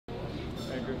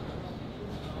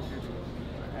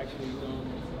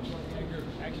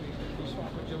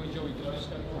swap with Joey. Joey, can you just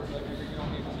step forward? You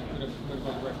don't need to put it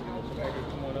on the record. So Edgar,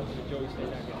 come on up to Joey, stay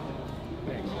back in.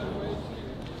 Thanks.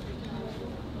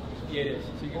 Yeah, it is.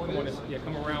 So you can come on this. Yeah,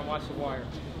 come around, watch the wire.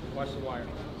 Watch the wire.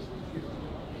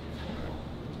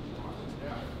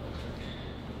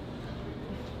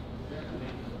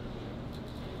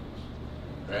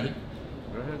 Ready?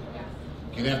 Go ahead.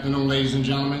 Good afternoon, ladies and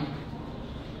gentlemen.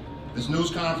 This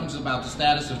news conference is about the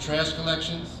status of trash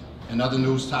collections and other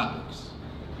news topics.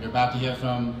 You're about to hear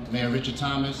from Mayor Richard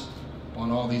Thomas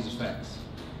on all these effects.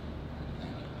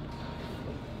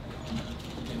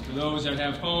 And for those that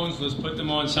have phones, let's put them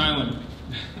on silent.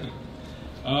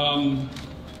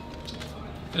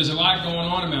 There's a lot going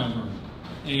on in Mount Vernon.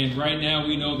 And right now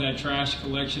we know that trash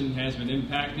collection has been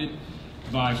impacted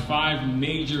by 5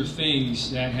 major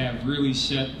things that have really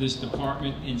set this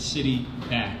department and city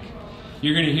back.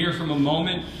 You're going to hear from a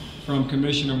moment from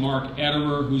Commissioner Mark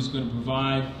Ederer, who's going to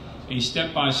provide a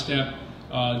step-by-step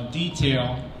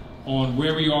detail on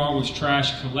where we are with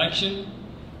trash collection,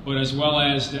 but as well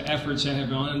as the efforts that have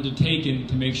been undertaken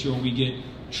to make sure we get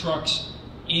trucks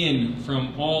in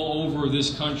from all over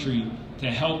this country to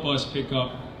help us pick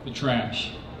up the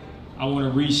trash. I want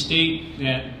to restate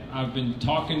that I've been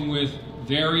talking with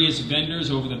various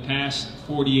vendors over the past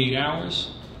 48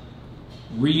 hours,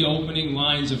 reopening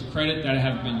lines of credit that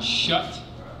have been shut,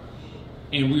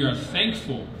 and we are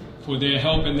thankful for their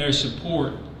help and their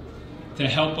support to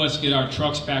help us get our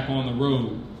trucks back on the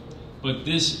road. But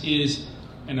this is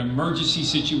an emergency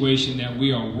situation that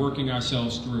we are working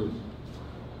ourselves through.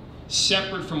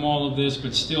 Separate from all of this,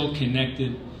 but still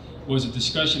connected, was a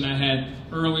discussion I had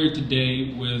earlier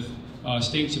today with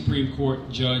State Supreme Court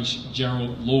Judge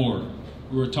Gerald Lord.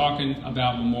 We were talking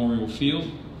about Memorial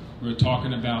Field, we were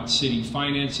talking about city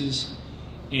finances,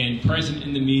 and present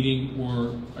in the meeting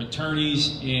were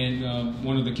attorneys and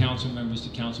one of the council members,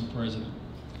 the council president.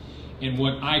 And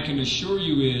what I can assure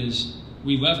you is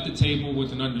we left the table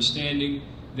with an understanding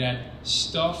that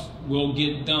stuff will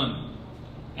get done.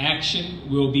 Action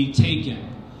will be taken,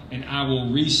 and I will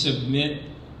resubmit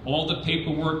all the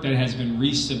paperwork that has been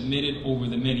resubmitted over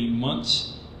the many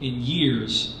months and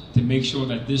years to make sure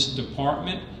that this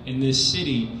department and this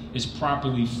city is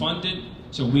properly funded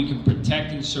so we can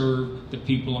protect and serve the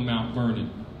people of Mount Vernon.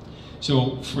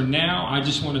 So for now, I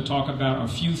just want to talk about a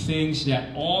few things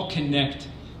that all connect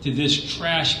to this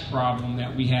trash problem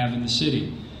that we have in the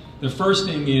city. The first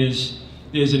thing is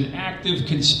there's an active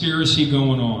conspiracy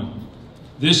going on.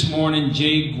 This morning,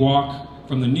 Jay Guak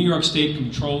from the New York State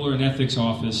Comptroller and Ethics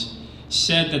Office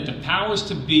said that the powers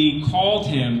to be called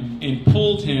him and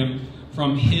pulled him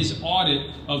from his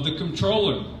audit of the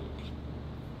comptroller.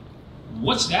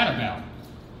 What's that about?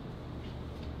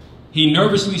 He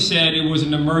nervously said it was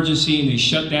an emergency and they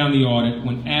shut down the audit.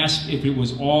 When asked if it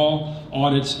was all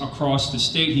audits across the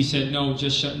state, he said, no,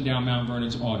 just shutting down Mount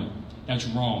Vernon's audit. That's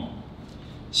wrong.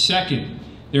 Second,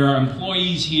 there are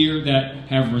employees here that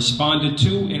have responded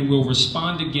to and will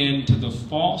respond again to the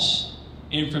false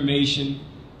information,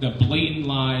 the blatant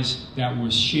lies that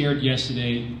were shared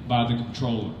yesterday by the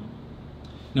comptroller.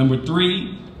 Number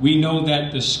 3, we know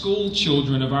that the school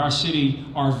children of our city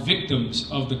are victims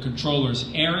of the comptroller's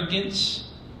arrogance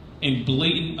and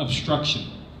blatant obstruction.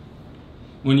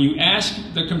 When you ask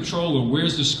the comptroller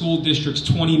where's the school district's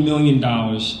 $20 million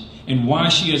and why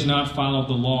she has not followed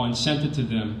the law and sent it to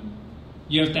them,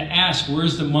 you have to ask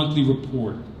where's the monthly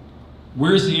report?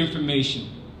 Where's the information?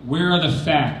 Where are the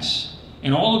facts?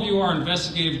 And all of you are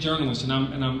investigative journalists, and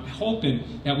I'm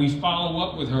hoping that we follow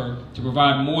up with her to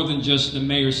provide more than just the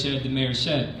mayor said, the mayor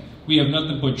said. We have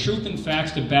nothing but truth and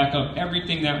facts to back up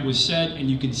everything that was said, and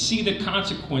you can see the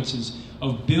consequences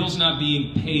of bills not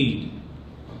being paid.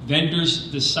 Vendors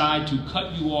decide to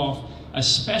cut you off,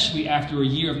 especially after a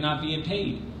year of not being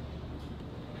paid.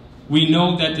 We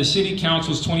know that the City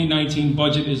Council's 2019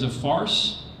 budget is a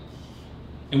farce,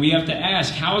 and we have to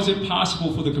ask, how is it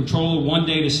possible for the comptroller one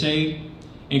day to say,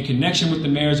 in connection with the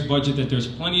mayor's budget, that there's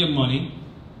plenty of money,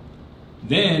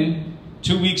 then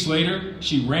 2 weeks later,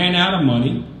 she ran out of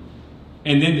money,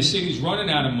 and then the city's running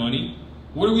out of money?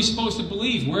 What are we supposed to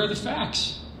believe? Where are the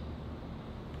facts?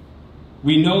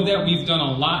 We know that we've done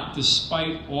a lot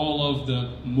despite all of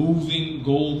the moving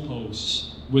goalposts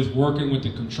with working with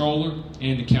the comptroller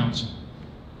and the council.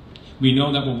 We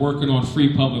know that we're working on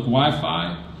free public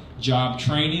Wi-Fi, job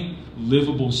training,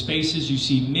 livable spaces. You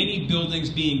see many buildings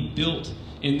being built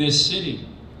in this city.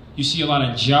 You see a lot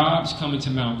of jobs coming to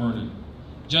Mount Vernon.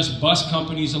 Just bus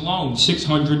companies alone,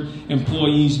 600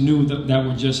 employees new that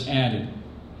were just added.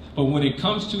 But when it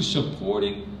comes to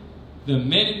supporting the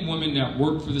men and women that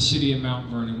work for the city of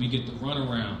Mount Vernon, we get the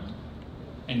runaround.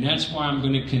 And that's why I'm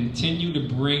going to continue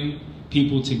to bring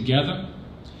people together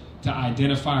to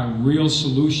identify real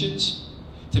solutions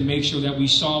to make sure that we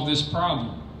solve this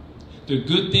problem. The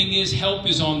good thing is help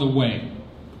is on the way.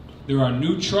 There are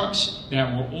new trucks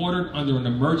that were ordered under an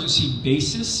emergency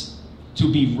basis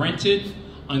to be rented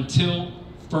until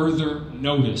further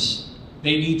notice.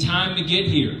 They need time to get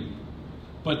here,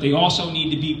 but they also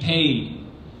need to be paid.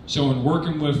 So in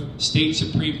working with State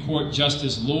Supreme Court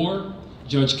Justice Lohr,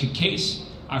 Judge Cacase,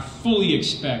 I fully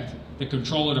expect the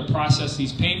controller to process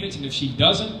these payments, and if she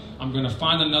doesn't, I'm going to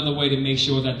find another way to make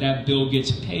sure that that bill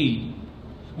gets paid.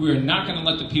 We are not going to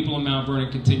let the people of Mount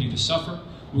Vernon continue to suffer.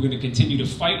 We're going to continue to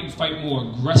fight and fight more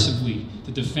aggressively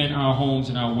to defend our homes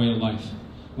and our way of life.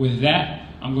 With that,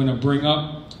 I'm going to bring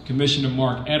up Commissioner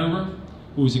Mark Ederer,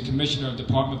 who is the Commissioner of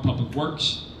Department of Public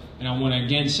Works. And I want to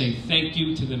again say thank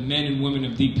you to the men and women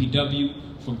of DPW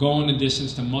for going the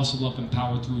distance to muscle up and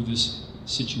power through this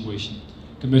situation.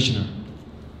 Commissioner.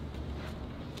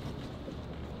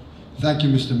 Thank you,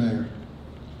 Mr. Mayor.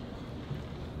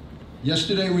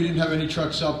 Yesterday we didn't have any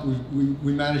trucks up.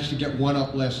 We managed to get one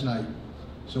up last night.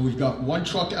 So we've got one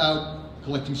truck out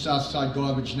collecting Southside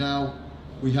garbage now.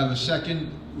 We have a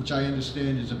second, which I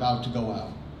understand is about to go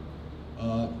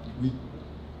out.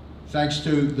 Thanks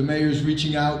to the mayors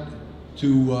reaching out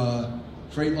to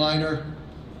Freightliner,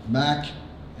 Mac,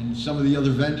 and some of the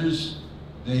other vendors,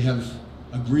 they have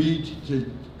agreed to,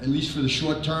 at least for the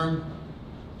short term,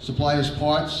 supply us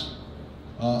parts.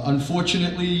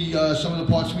 Unfortunately, some of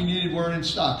the parts we needed weren't in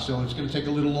stock, so it's going to take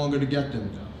a little longer to get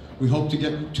them. We hope to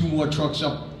get 2 more trucks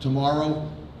up tomorrow.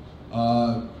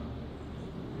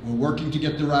 We're working to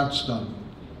get the routes done.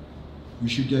 We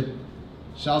should get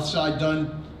Southside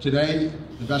done today,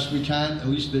 the best we can, at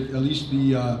least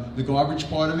the garbage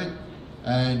part of it,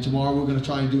 and tomorrow we're going to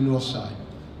try and do North Side.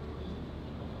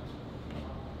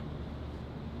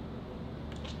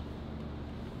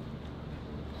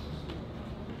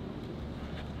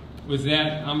 With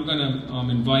that, I'm going to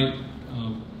invite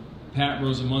Pat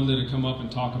Rosamunda to come up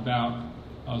and talk about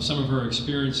some of her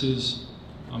experiences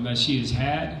that she has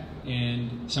had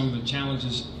and some of the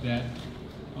challenges that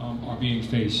are being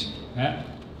faced. Pat?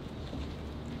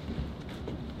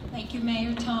 Thank you,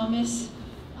 Mayor Thomas.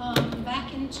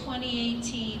 Back in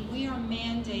 2018, we are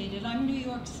mandated, I'm New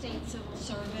York State Civil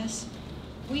Service,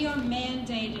 we are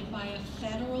mandated by a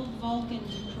federal Vulcan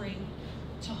decree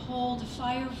to hold a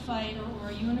firefighter or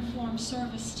a uniform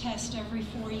service test every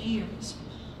 4 years.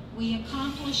 We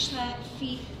accomplished that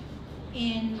feat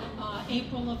in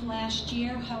April of last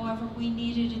year. However, we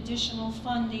needed additional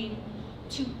funding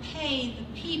to pay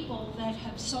the people that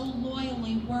have so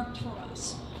loyally worked for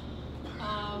us.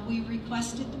 We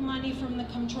requested the money from the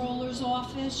Comptroller's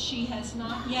office. She has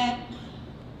not yet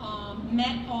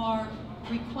met our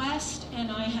request,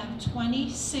 and I have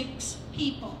 26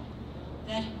 people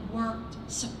that worked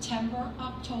September,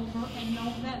 October, and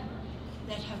November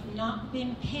that have not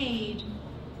been paid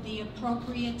the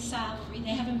appropriate salary.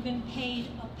 They haven't been paid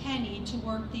a penny to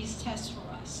work these tests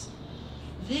for us.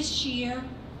 This year,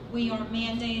 we are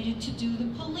mandated to do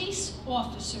the police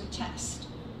officer test.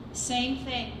 Same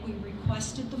thing, we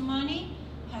requested the money,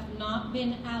 have not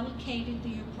been allocated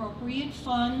the appropriate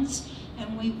funds,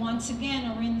 and we once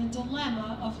again are in the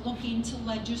dilemma of looking to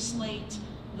legislate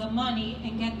the money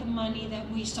and get the money that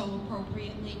we so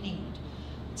appropriately need.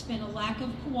 It's been a lack of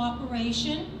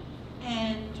cooperation,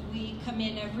 and we come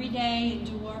in every day and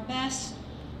do our best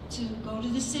to go to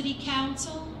the city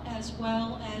council as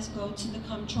well as go to the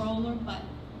comptroller, but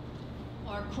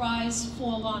our cries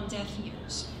fall on deaf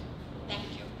ears. Thank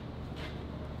you.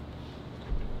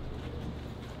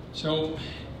 So,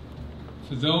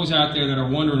 for those out there that are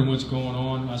wondering what's going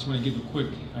on, I just want to give a quick,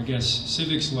 I guess,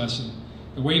 civics lesson.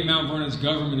 The way Mount Vernon's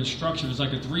government is structured is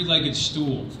like a 3-legged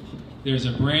stool. There's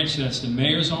a branch that's the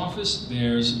mayor's office,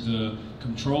 there's the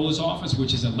comptroller's office,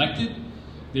 which is elected,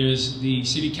 there's the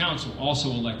city council, also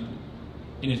elected.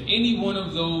 And if any one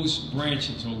of those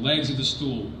branches or legs of the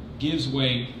stool gives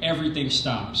way, everything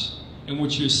stops. And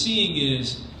what you're seeing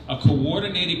is a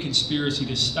coordinated conspiracy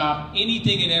to stop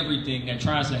anything and everything that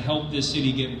tries to help this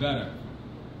city get better.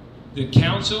 The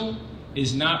council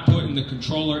is not putting the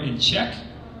comptroller in check.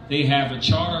 They have a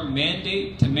charter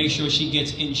mandate to make sure she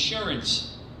gets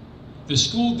insurance. The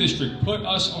school district put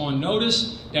us on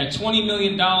notice that $20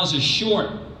 million is short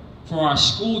for our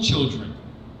school children.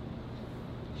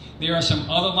 There are some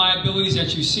other liabilities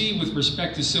that you see with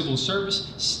respect to civil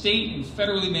service, state and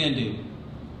federally mandated.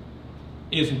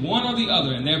 If one or the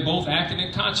other, and they're both acting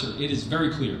in concert, it is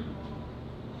very clear.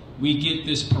 We get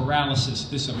this paralysis,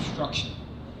 this obstruction.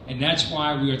 And that's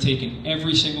why we are taking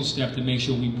every single step to make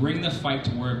sure we bring the fight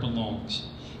to where it belongs.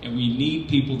 And we need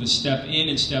people to step in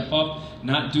and step up,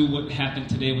 not do what happened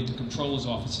today with the controller's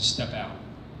office and step out.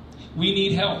 We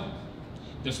need help.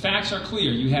 The facts are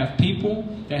clear. You have people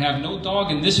that have no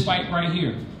dog in this fight right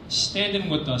here, standing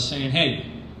with us saying, hey,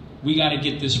 we got to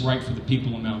get this right for the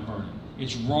people of Mount Vernon.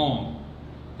 It's wrong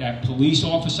that police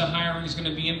officer hiring is going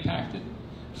to be impacted,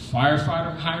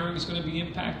 firefighter hiring is going to be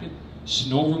impacted,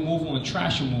 snow removal and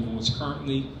trash removal is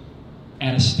currently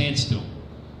at a standstill.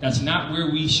 That's not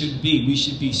where we should be. We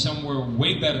should be somewhere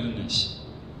way better than this.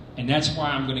 And that's why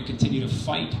I'm going to continue to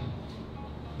fight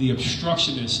the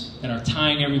obstructionists that are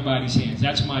tying everybody's hands.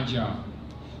 That's my job.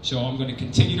 So I'm going to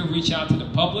continue to reach out to the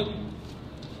public,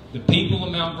 the people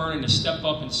of Mount Vernon, to step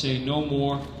up and say no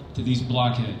more to these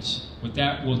blockheads. With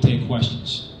that, we'll take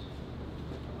questions.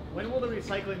 When will the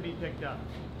recycling be picked up?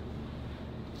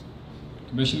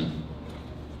 Commissioner?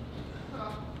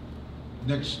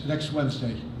 Next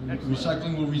Wednesday.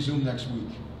 Recycling will resume next week.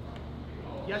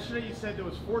 Yesterday you said there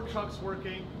was 4 trucks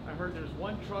working. I heard there's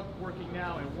 1 truck working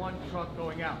now and 1 truck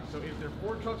going out. So is there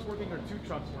 4 trucks working or 2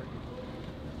 trucks working?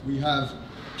 We have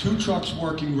 2 trucks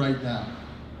working right now.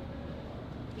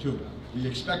 2. We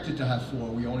expected to have 4.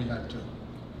 We only had 2.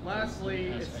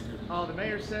 Lastly, the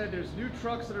mayor said there's new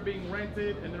trucks that are being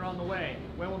rented and they're on the way.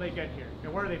 When will they get here?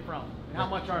 And where are they from? And how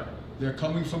much are they? They're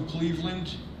coming from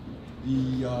Cleveland.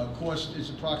 The cost is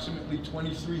approximately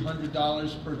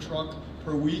 $2,300 per truck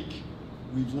per week.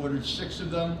 We've ordered 6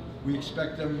 of them. We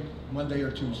expect them Monday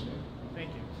or Tuesday. Thank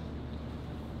you.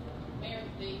 Mayor,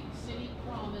 the city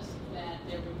promised that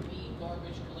there would be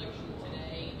garbage collection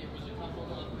today. There was a couple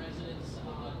of residents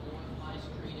on High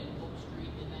Street and Hope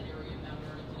Street in that area of Mount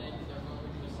Vernon today. Their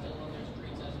garbage was still on their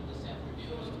streets as of this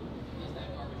afternoon. Is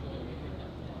that garbage going to be picked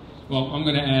up today? Well, I'm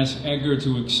going to ask Edgar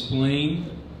to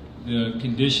explain the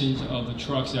conditions of the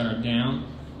trucks that are down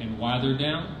and why they're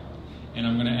down. And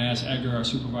I'm going to ask Edgar, our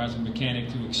supervisor mechanic,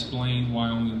 to explain why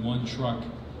only 1 truck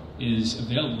is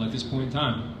available at this point in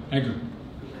time. Edgar.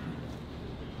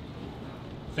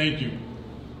 Thank you.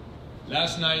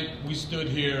 Last night we stood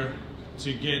here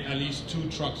to get at least 2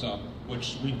 trucks up,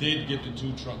 which we did get the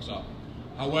 2 trucks up.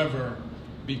 However,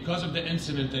 because of the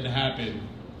incident that happened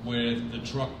with the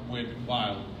truck with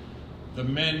Wild, the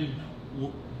men,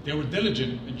 they were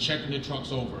diligent in checking the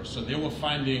trucks over, so they were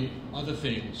finding other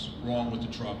things wrong with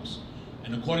the trucks.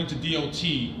 And according to DOT,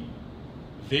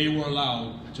 they were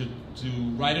allowed to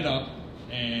write it up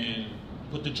and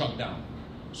put the truck down.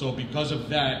 So because of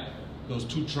that, those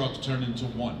 2 trucks turned into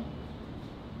 1.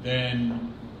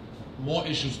 Then more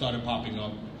issues started popping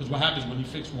up, because what happens when you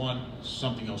fix one,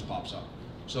 something else pops up.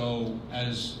 So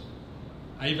as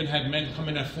I even had men come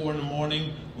in at 4 in the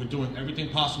morning, we're doing everything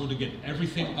possible to get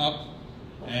everything up,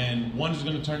 and 1 is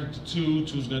going to turn into 2,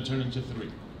 2 is going to turn into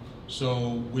 3.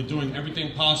 So we're doing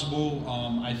everything possible.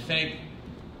 I thank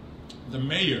the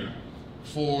mayor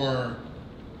for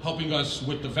helping us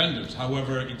with the vendors.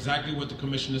 However, exactly what the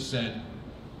commissioner said,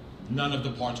 none of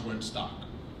the parts were in stock.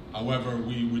 However,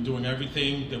 we're doing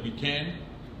everything that we can,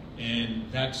 and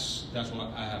that's what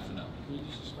I have for now. Can you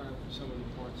just describe some of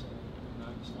the parts that are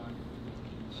not in stock?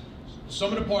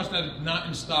 Some of the parts that are not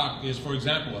in stock is, for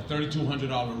example, a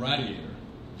 $3,200 radiator.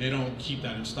 They don't keep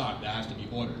that in stock. That has to be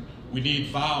ordered. We need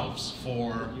valves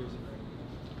for.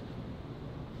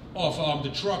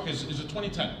 The truck is a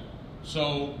 2010.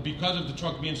 So because of the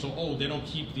truck being so old, they don't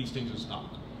keep these things in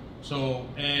stock. So,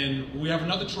 and we have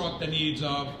another truck that needs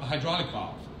a hydraulic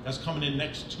valve. That's coming in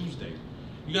next Tuesday.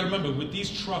 You gotta remember, with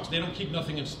these trucks, they don't keep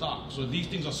nothing in stock. So these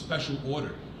things are special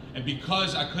ordered. And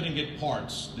because I couldn't get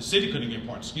parts, the city couldn't get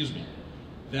parts, excuse me,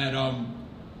 that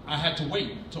I had to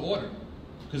wait to order,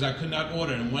 because I could not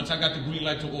order. And once I got the green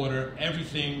light to order,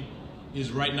 everything is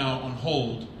right now on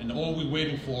hold, and all we're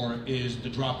waiting for is the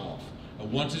drop-off. And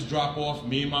once it's drop-off,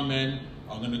 me and my men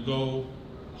are gonna go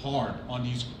hard on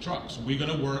these trucks. We're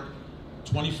gonna work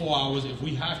 24 hours if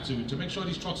we have to make sure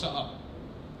these trucks are up,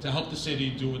 to help the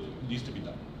city do what needs to be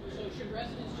done. So should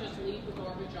residents just leave the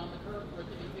garbage on the curb for it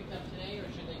to be picked up today, or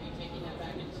should they be taking that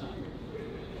back inside?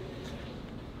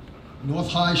 North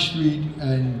High Street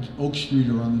and Oak Street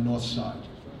are on the north side,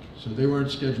 so they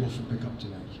weren't scheduled for pickup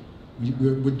today.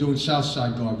 We're doing south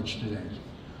side garbage today.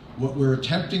 What we're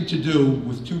attempting to do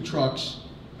with 2 trucks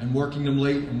and working them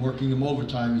late and working them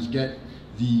overtime is get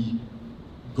the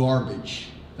garbage,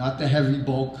 not the heavy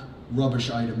bulk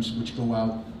rubbish items which go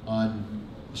out on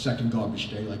second garbage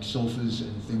day, like sofas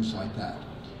and things like that.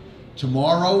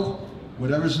 Tomorrow,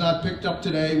 whatever's not picked up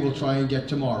today, we'll try and get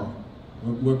tomorrow.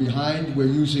 We're behind. We're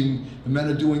using, the men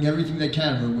are doing everything they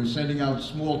can. We're sending out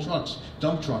small trucks,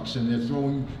 dump trucks, and they're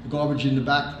throwing the garbage in the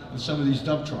back of some of these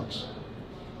dump trucks.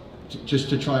 just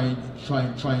to try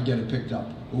and get it picked up.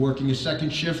 We're working a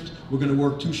second shift. We're going to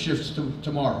work 2 shifts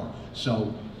tomorrow.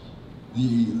 So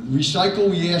the recycle,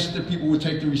 we asked that people would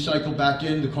take the recycle back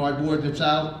in, the cardboard that's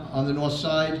out on the north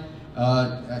side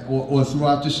or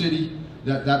throughout the city.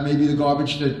 That may be the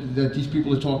garbage that these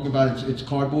people are talking about. It's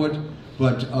cardboard.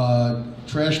 But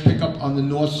trash pickup on the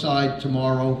north side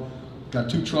tomorrow. Got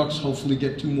 2 trucks, hopefully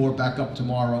get 2 more back up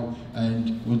tomorrow,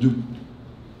 and we'll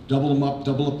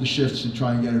double up the shifts and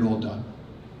try and get it all done.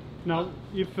 Now,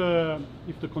 if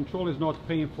the control is not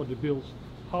paying for the bills,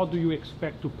 how do you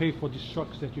expect to pay for these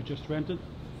trucks that you just rented?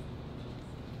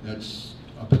 That's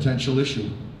a potential issue.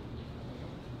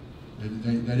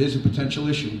 That is a potential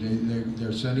issue.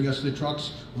 They're sending us the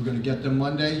trucks. We're going to get them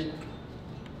Monday.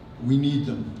 We need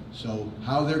them. So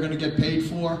how they're going to get paid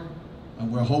for,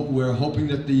 and we're hoping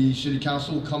that the city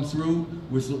council will come through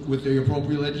with the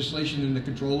appropriate legislation, and the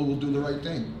controller will do the right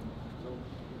thing.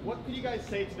 What can you guys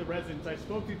say to the residents I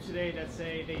spoke to today that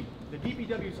say the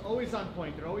DPW is always on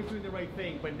point, they're always doing the right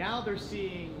thing, but now they're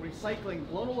seeing recycling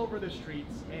blown all over the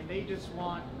streets and they just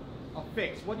want a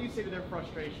fix? What do you say to their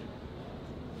frustration?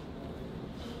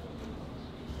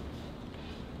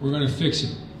 We're going to fix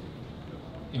it,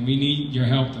 and we need your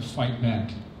help to fight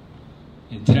back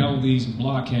and tell these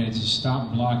blockheads to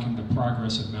stop blocking the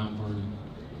progress of Mount Vernon.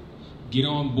 Get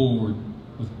on board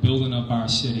with building up our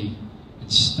city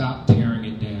and stop tearing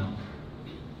it down.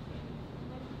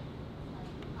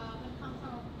 When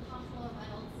Councilor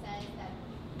Reynolds says that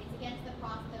it's against the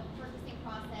purchasing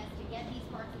process to get these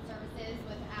parts and services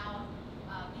without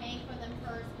paying for them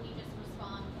first, can you just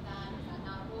respond to that? Is that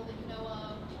not a rule that you know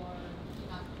of, or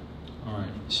not? All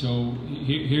right, so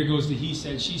here goes the he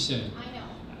said, she said. I know.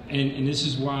 And this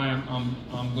is why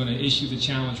I'm going to issue the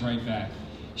challenge right back.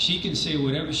 She can say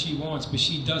whatever she wants, but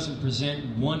she doesn't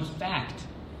present one fact.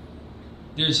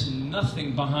 There's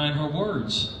nothing behind her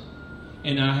words.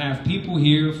 And I have people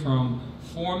here from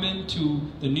foreman to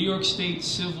the New York State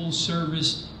Civil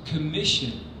Service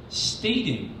Commission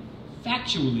stating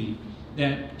factually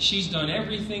that she's done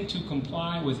everything to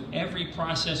comply with every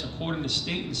process according to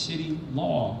state and city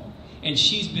law. And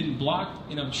she's been blocked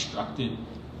and obstructed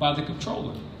by the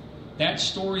controller. That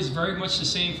story is very much the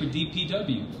same for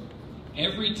DPW.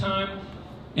 Every time,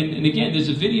 and again, there's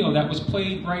a video that was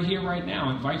played right here, right now.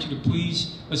 I invite you to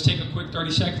please, let's take a quick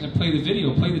 30 seconds and play the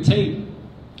video, play the tape.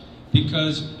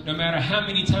 Because no matter how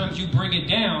many times you bring it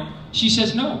down, she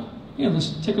says no. Yeah,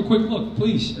 let's take a quick look,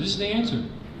 please. This is the answer.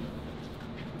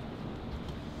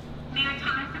 Mayor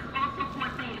Thomas has also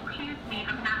falsely accused me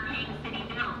of not paying city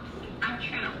bills.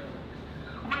 Untrue.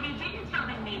 What he didn't tell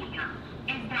the media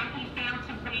is that he failed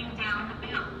to bring down the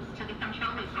bills to the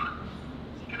controller's office.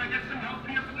 Can I get some help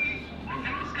here, please?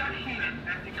 Things got heated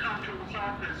at the comptroller's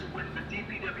office when the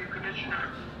DPW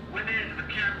commissioner went in the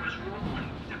camera's ruling,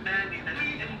 demanding that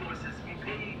the invoices be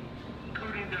paid,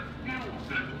 including the fuel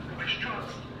bill for his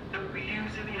trucks that will be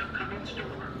used in the upcoming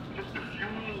storm. Just the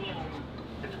fuel alone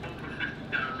is over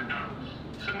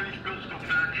 $50,000. Some of these bills go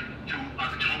back to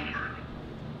October.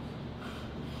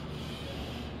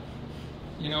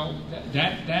 You know,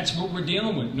 that's what we're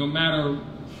dealing with. No matter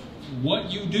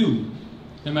what you do,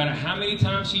 no matter how many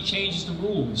times she changes the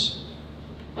rules,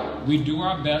 we do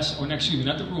our best, or excuse me,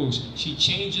 not the rules, she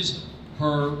changes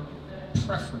her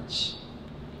preference.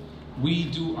 We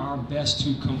do our best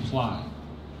to comply.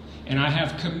 And I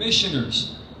have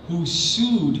commissioners who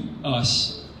sued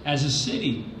us as a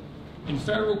city in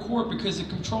federal court because the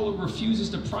controller refuses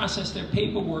to process their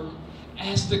paperwork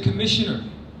as the commissioner.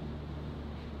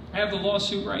 I have the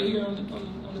lawsuit right here on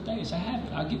the dais. I have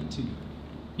it. I'll give it to you.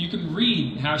 You can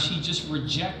read how she just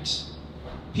rejects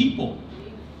people.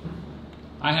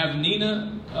 I have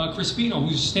Nina Crispino,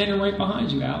 who's standing right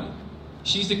behind you, Allie.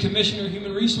 She's the Commissioner of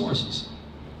Human Resources.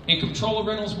 And Controller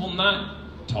Reynolds will not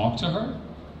talk to her,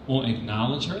 won't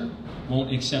acknowledge her,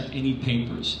 won't accept any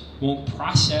papers, won't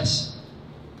process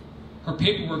her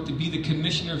paperwork to be the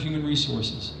Commissioner of Human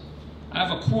Resources. I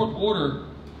have a court order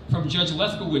from Judge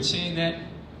Lefkowitz saying that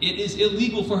it is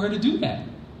illegal for her to do that.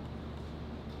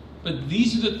 But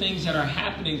these are the things that are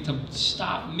happening to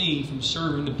stop me from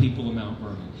serving the people of Mount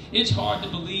Vernon. It's hard to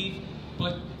believe,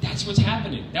 but that's what's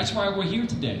happening. That's why we're here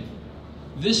today.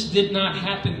 This did not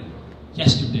happen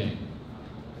yesterday.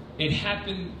 It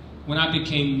happened when I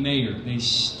became mayor. They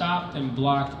stopped and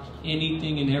blocked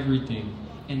anything and everything.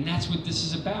 And that's what this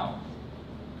is about.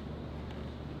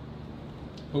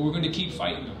 But we're going to keep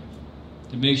fighting them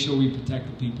to make sure we protect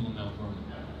the people of Mount Vernon.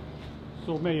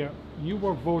 So, Mayor, you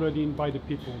were voted in by the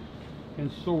people,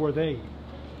 and so were they.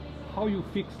 How you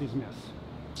fix this mess?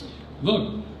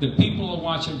 Look, the people are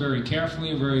watching very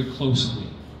carefully and very closely.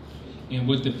 And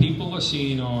what the people are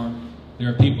seeing are There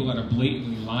are people that are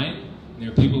blatantly lying, and there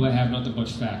are people that have nothing but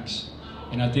facts.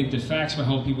 And I think the facts will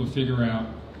help people figure out,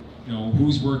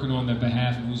 who's working on their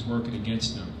behalf and who's working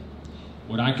against them.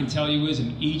 What I can tell you is,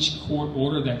 in each court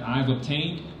order that I've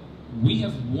obtained, we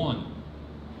have won.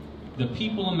 The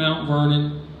people of Mount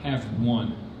Vernon have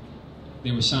won.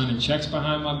 They were signing checks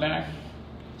behind my back.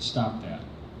 Stop that.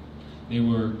 They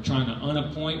were trying to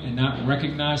unappoint and not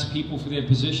recognize people for their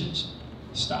positions.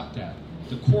 Stop that.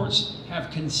 The courts have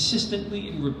consistently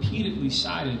and repeatedly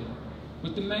sided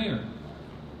with the mayor.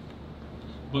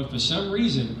 But for some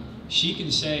reason, she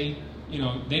can say,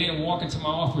 they didn't walk into my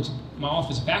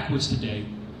office backwards today.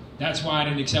 That's why I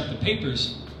didn't accept the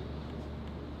papers.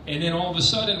 And then all of a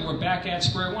sudden, we're back at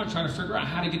square one trying to figure out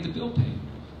how to get the bill paid.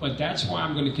 But that's why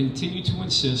I'm going to continue to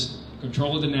insist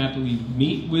Comptroller DiNapoli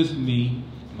meet with me,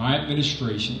 my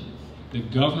administration, the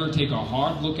governor take a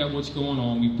hard look at what's going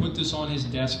on. We put this on his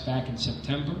desk back in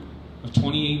September of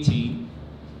 2018.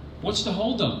 What's the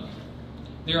holdup?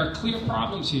 There are clear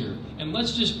problems here. And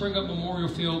let's just bring up Memorial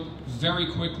Field very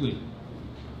quickly.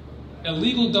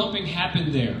 Illegal dumping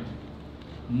happened there.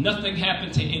 Nothing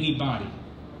happened to anybody.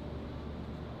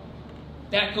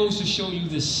 That goes to show you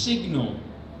the signal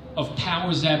of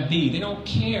powers that be. They don't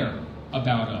care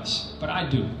about us, but I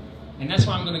do. And that's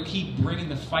why I'm going to keep bringing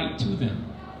the fight to them.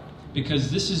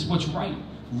 Because this is what's right.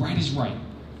 Right is right.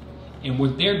 And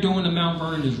what they're doing to Mount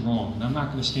Vernon is wrong, and I'm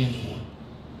not going to stand for it.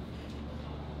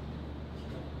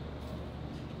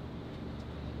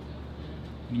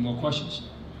 Any more questions?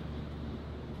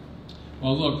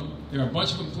 Well, look, there are a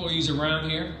bunch of employees around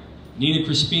here. Nina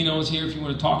Crispino is here if you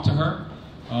want to talk to her.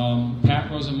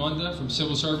 Pat Rosamunda from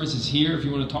Civil Service is here if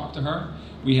you want to talk to her.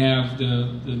 We have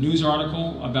the news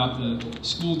article about the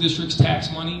school district's tax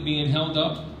money being held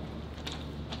up.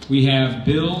 We have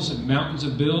bills and mountains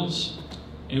of bills,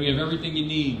 and we have everything you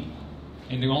need.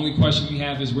 And the only question we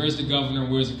have is, where's the governor,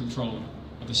 where's the comptroller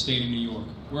of the state of New York?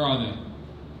 Where are they?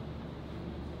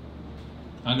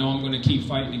 I know I'm going to keep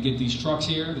fighting to get these trucks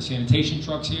here, the sanitation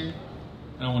trucks here.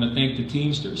 And I want to thank the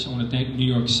Teamsters. I want to thank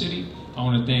New York City. I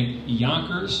want to thank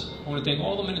Yonkers. I want to thank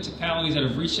all the municipalities that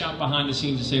have reached out behind the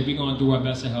scenes and say, we're going to do our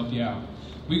best to help you out.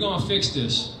 We're going to fix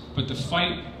this, but the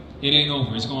fight, it ain't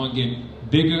over. It's going to get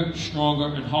bigger,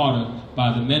 stronger, and harder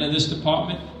by the men of this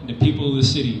department and the people of the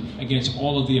city against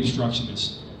all of the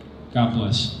obstructionists. God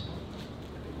bless.